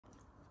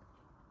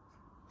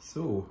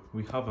So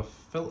we have a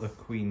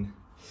Filterqueen,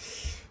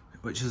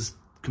 which is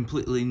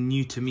completely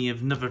new to me.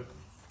 I've never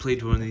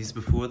played one of these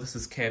before. This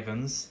is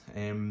Kevin's.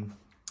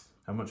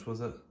 How much was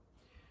it?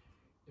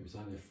 It was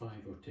either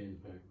 £5 or £10.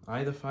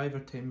 Either £5 or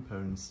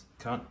 £10.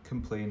 Can't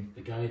complain.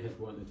 The guy had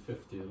wanted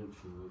 50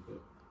 originally,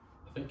 but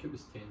I think it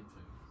was £10.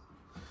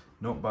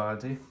 Not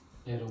bad, eh?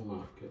 Errol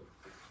Market.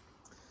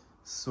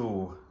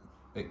 So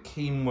it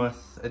came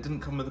with, it didn't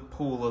come with the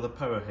pole or the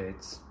power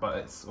heads, but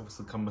it's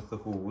obviously come with the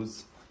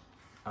hose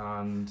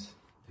and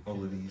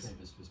all of these.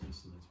 Crevice was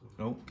missing as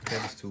well. Oh,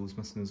 crevice tool is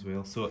missing as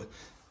well. So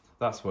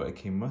that's what it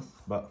came with,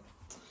 but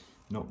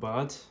not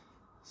bad.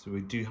 So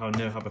we do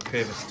now have a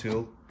crevice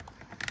tool,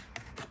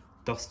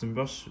 dusting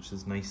brush, which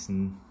is nice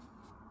and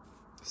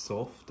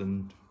soft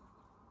and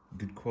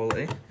good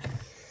quality.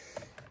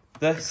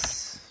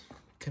 This,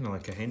 kind of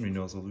like a Henry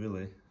nozzle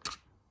really.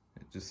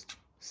 It just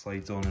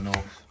slides on and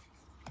off.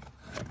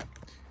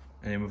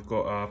 And then we've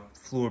got a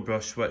floor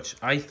brush, which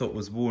I thought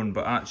was worn,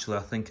 but actually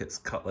I think it's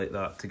cut like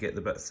that to get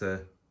the bits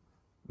of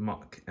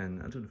muck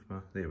in. I don't know if my,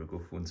 there we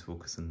go, phone's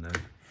focusing now.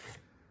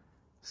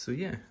 So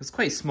yeah, it's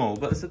quite small,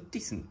 but it's a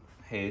decent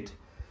head.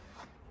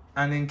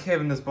 And then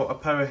Kevin has bought a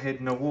power head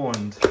and a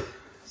wand.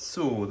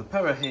 So the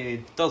power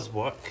head does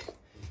work,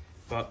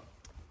 but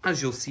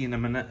as you'll see in a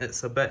minute,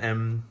 it's a bit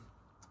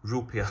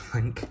ropey, I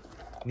think.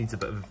 Needs a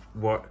bit of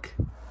work.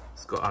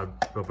 It's got a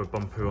rubber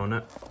bumper on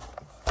it.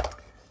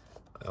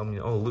 I mean,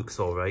 it all looks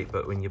alright,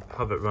 but when you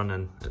have it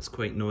running, it's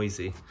quite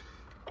noisy.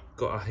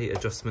 Got a height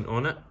adjustment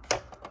on it,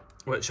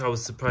 which I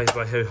was surprised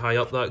by how high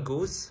up that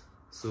goes.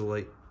 So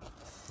like,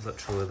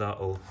 literally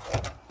that'll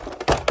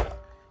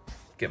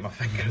get my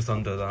fingers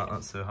under that,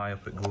 that's how high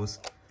up it goes.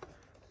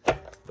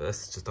 But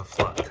this is just a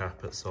flat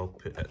carpet, so I'll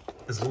put it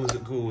as low as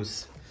it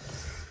goes.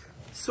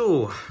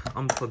 So,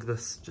 unplug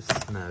this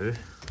just now.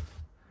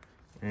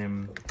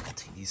 I'll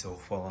take these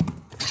off while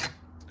I'm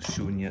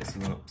showing you it so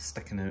they're not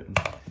sticking out and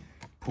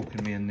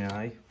poking me in the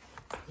eye.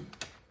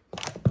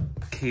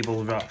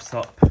 Cable wraps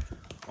up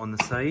on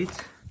the side.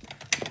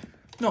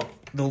 Not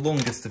the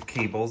longest of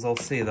cables, I'll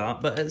say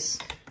that, but it's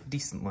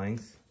decent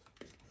length.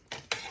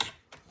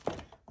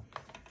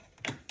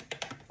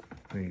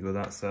 There you go,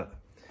 that's it.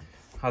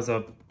 Has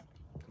a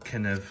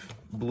kind of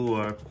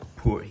blower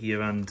port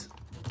here, and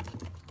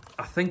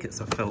I think it's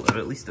a filter,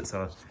 at least it's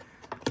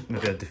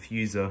maybe a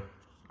diffuser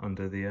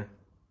under there.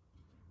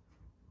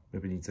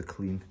 Maybe needs a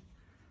clean.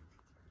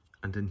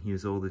 And in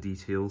here's all the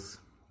details.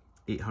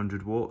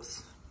 800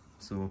 watts,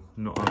 so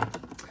not a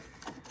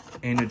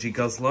energy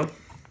guzzler.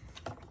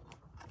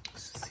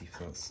 Let's just see if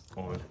that's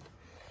on.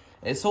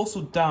 It's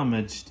also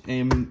damaged.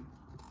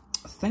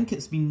 I think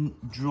it's been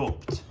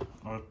dropped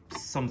or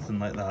something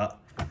like that,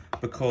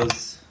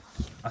 because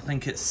I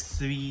think it's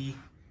 3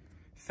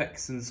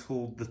 fixings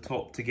hold the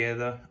top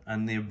together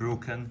and they're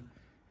broken.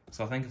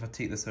 So I think if I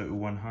take this out with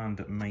one hand,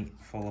 it might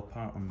fall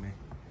apart on me.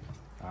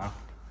 Ah,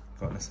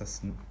 got an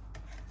assistant.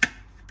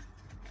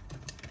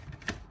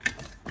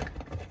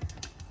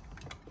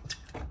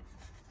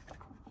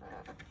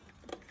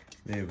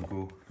 There we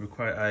go.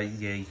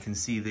 Yeah, you can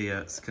see there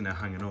it's kind of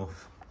hanging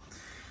off.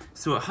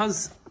 So it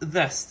has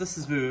this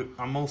is where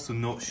I'm also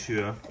not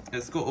sure.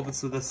 It's got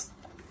obviously this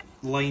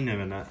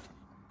liner in it.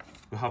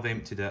 We have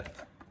emptied it.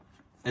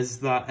 Is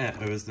that it,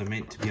 or is there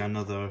meant to be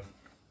another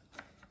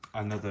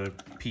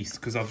piece?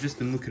 Because I've just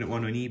been looking at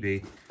one on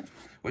eBay,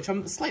 which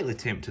I'm slightly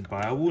tempted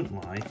by, I won't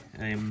lie.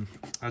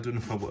 I don't know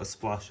if I want to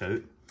splash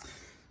out.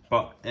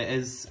 But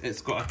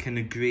it's got a kind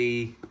of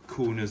grey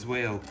cone as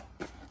well.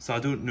 So I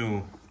don't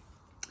know.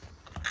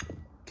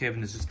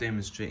 Kevin is just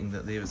demonstrating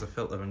that there is a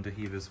filter under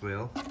here as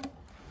well.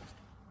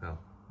 Well,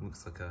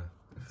 looks like a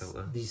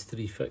filter. These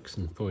 3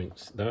 fixing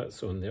points,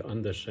 that's on the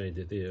underside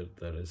of there.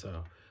 There is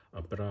a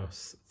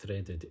brass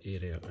threaded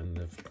area and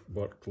they've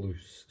worked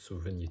loose. So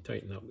when you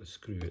tighten up the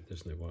screw, it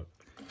doesn't work.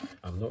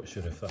 I'm not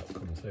sure if that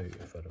comes out,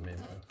 if I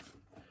remember.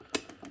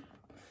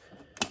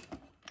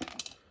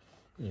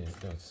 Yeah, it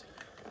does.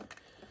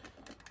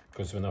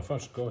 Because when I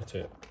first got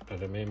it, I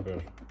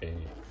remember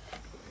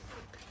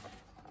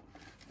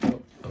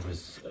I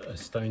was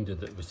astounded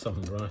that there was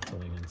something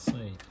rattling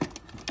inside.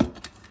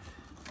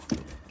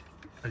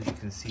 As you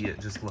can see, it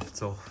just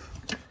lifts off.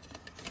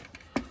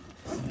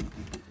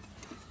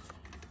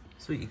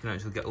 So you can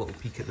actually get a little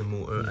peek at the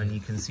motor, and you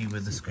can see where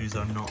the screws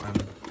are not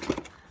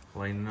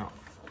lining up.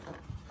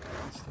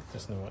 It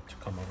doesn't want to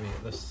come away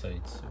at this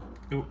side, so...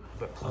 Oh,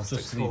 but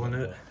plastic's falling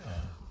out.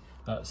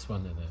 That's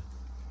one of the...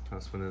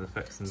 That's one of the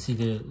fixings. See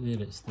there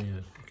it's there.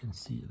 You can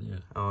see it there.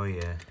 Oh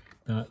yeah.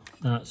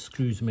 That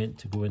screw's meant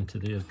to go into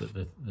there, but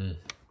the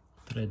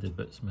threaded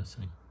bit's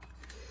missing.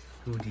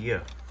 Oh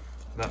dear.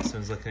 That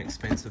sounds like an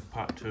expensive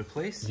part to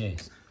replace.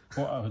 Yes.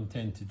 What I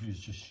intend to do is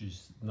just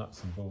use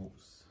nuts and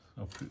bolts.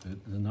 I'll put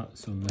the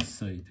nuts on this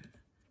side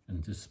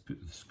and just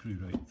put the screw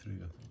right through,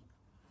 I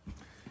think.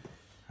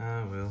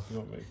 Ah well. You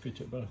want me to put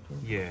it back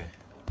on? Yeah.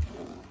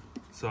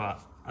 So I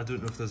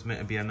don't know if there's meant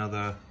to be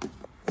another...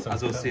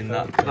 As I was saying,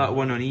 filter. that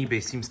one on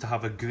eBay seems to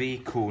have a grey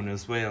cone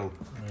as well,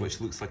 right, which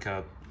looks like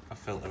a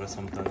filter or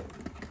something.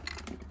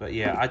 But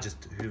yeah, I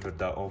just hoovered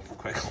that off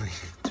quickly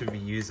to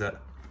reuse it.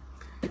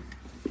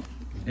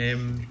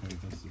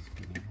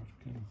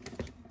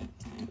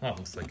 That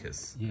looks like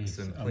it's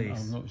in place.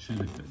 I'm not sure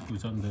if it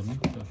goes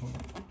underneath or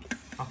what.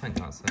 I think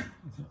that's it.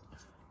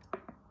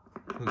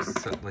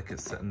 Looks like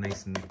it's sitting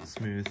nice and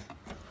smooth.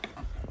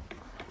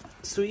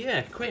 So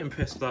yeah, quite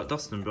impressed with that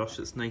dusting brush.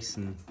 It's nice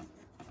and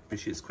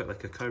bushy. It's quite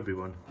like a Kirby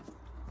one.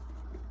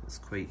 It's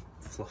quite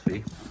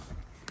fluffy.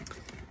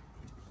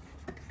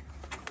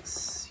 Let's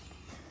see.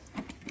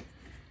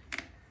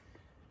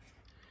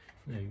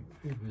 Now,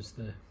 who was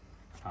the...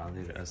 Ah,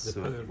 there it is.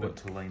 So I want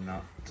to line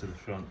that to the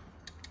front.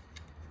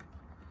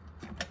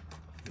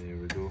 There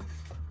we go.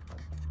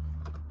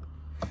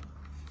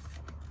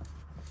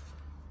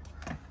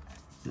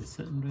 Is it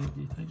sitting right,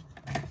 do you think?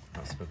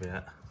 That's maybe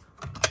it.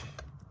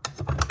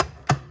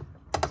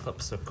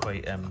 Clips are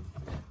quite, that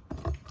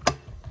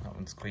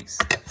one's quite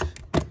stiff.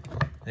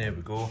 There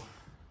we go.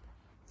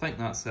 I think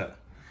that's it.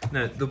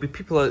 Now, there'll be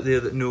people out there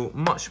that know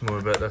much more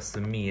about this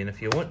than me, and if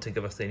you want to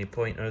give us any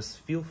pointers,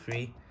 feel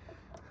free.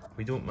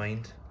 We don't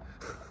mind.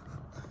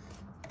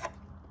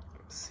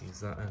 Let's see, is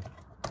that in?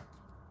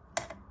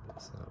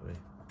 What's that way?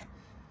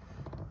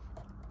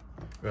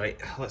 Right,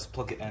 let's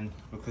plug it in,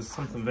 because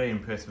something very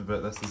impressive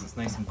about this is it's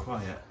nice and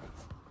quiet.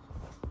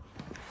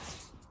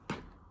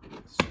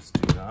 Let's just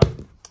do that.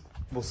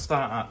 We'll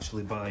start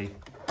actually by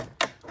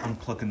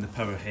unplugging the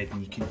power head,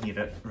 and you can hear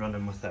it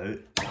running without.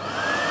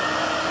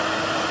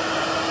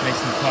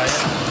 Nice and quiet.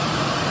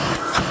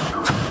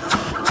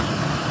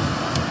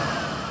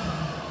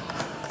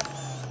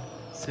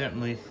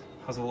 Certainly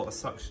has a lot of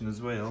suction as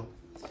well.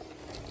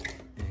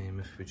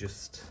 If we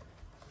just...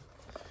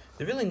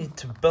 They really need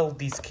to build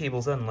these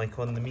cables in like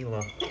on the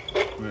Miele,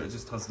 where it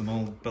just has them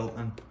all built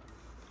in.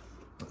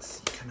 Let's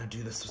see, can I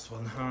do this with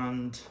one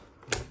hand?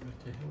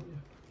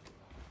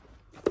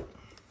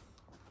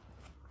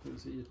 What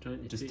is it you're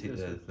trying to just take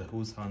the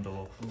hose handle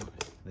off. Oh,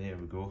 there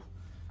we go.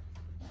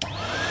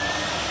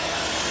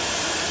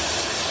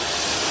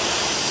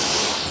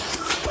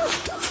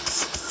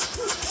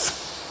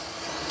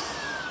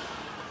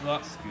 Well,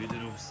 that's good,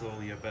 and obviously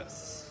all your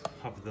bits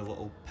have the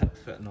little pip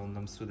fitting on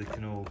them so they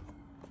can all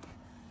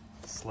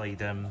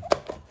slide in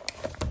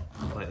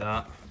like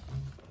that.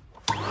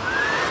 You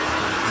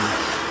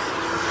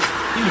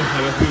know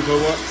how a Hoover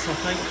works, I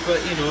think, but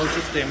you know, I'll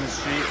just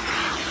demonstrate.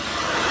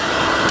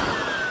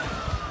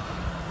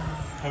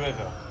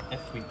 However,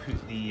 if we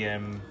put the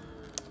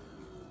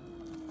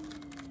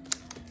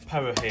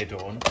power head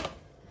on,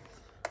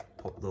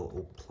 pop the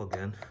little plug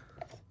in,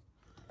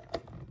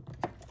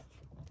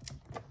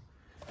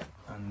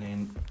 and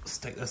then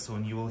stick this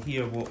on, you will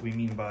hear what we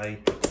mean by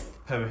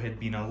power head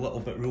being a little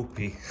bit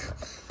ropey.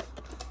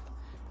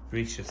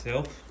 Brace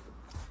yourself.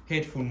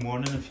 Headphone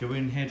warning if you're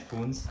wearing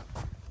headphones.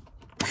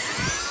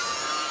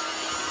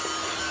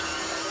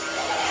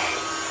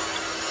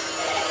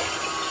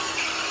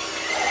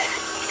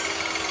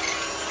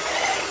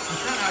 You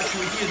can't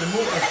actually hear the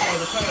motor for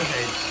the power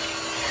head.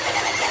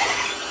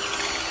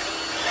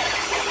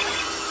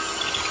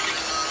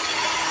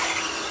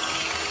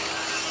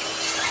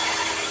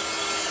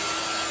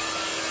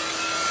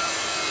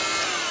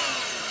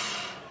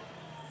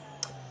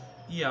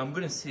 Yeah, I'm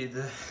going to say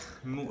the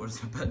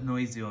motor's a bit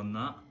noisy on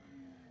that.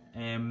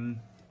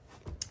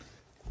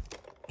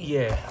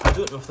 Yeah, I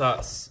don't know if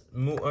that's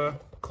motor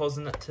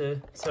causing it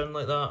to sound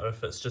like that, or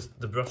if it's just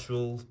the brush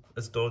roll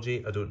is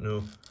dodgy, I don't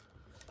know.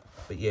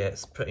 But yeah,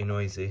 it's pretty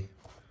noisy.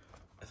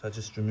 If I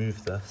just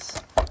remove this,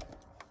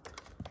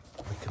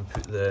 we can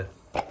put the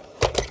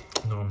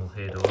normal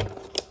head on.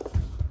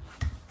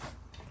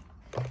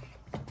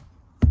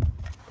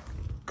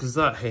 Because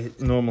that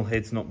normal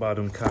head's not bad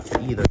on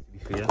carpet either, to be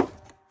fair.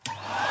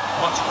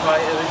 Much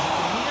quieter as you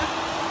can hear.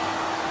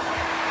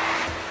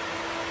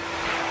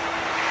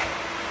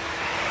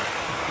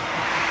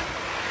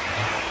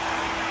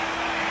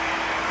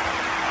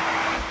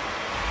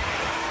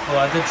 Well,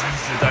 I did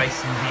use the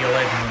Dyson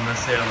V11 on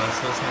this earlier,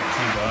 so it's not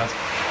too bad.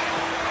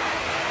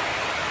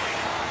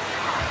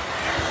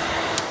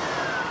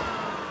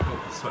 Oh,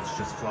 the switch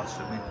just flashed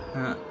at me.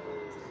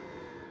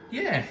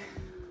 Yeah,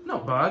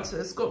 not bad.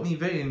 It's got me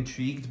very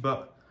intrigued,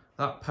 but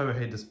that power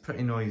head is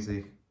pretty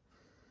noisy.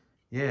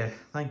 Yeah,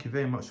 thank you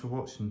very much for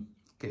watching.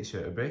 Gets you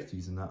out of breath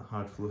using that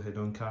hard flow head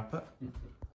on carpet.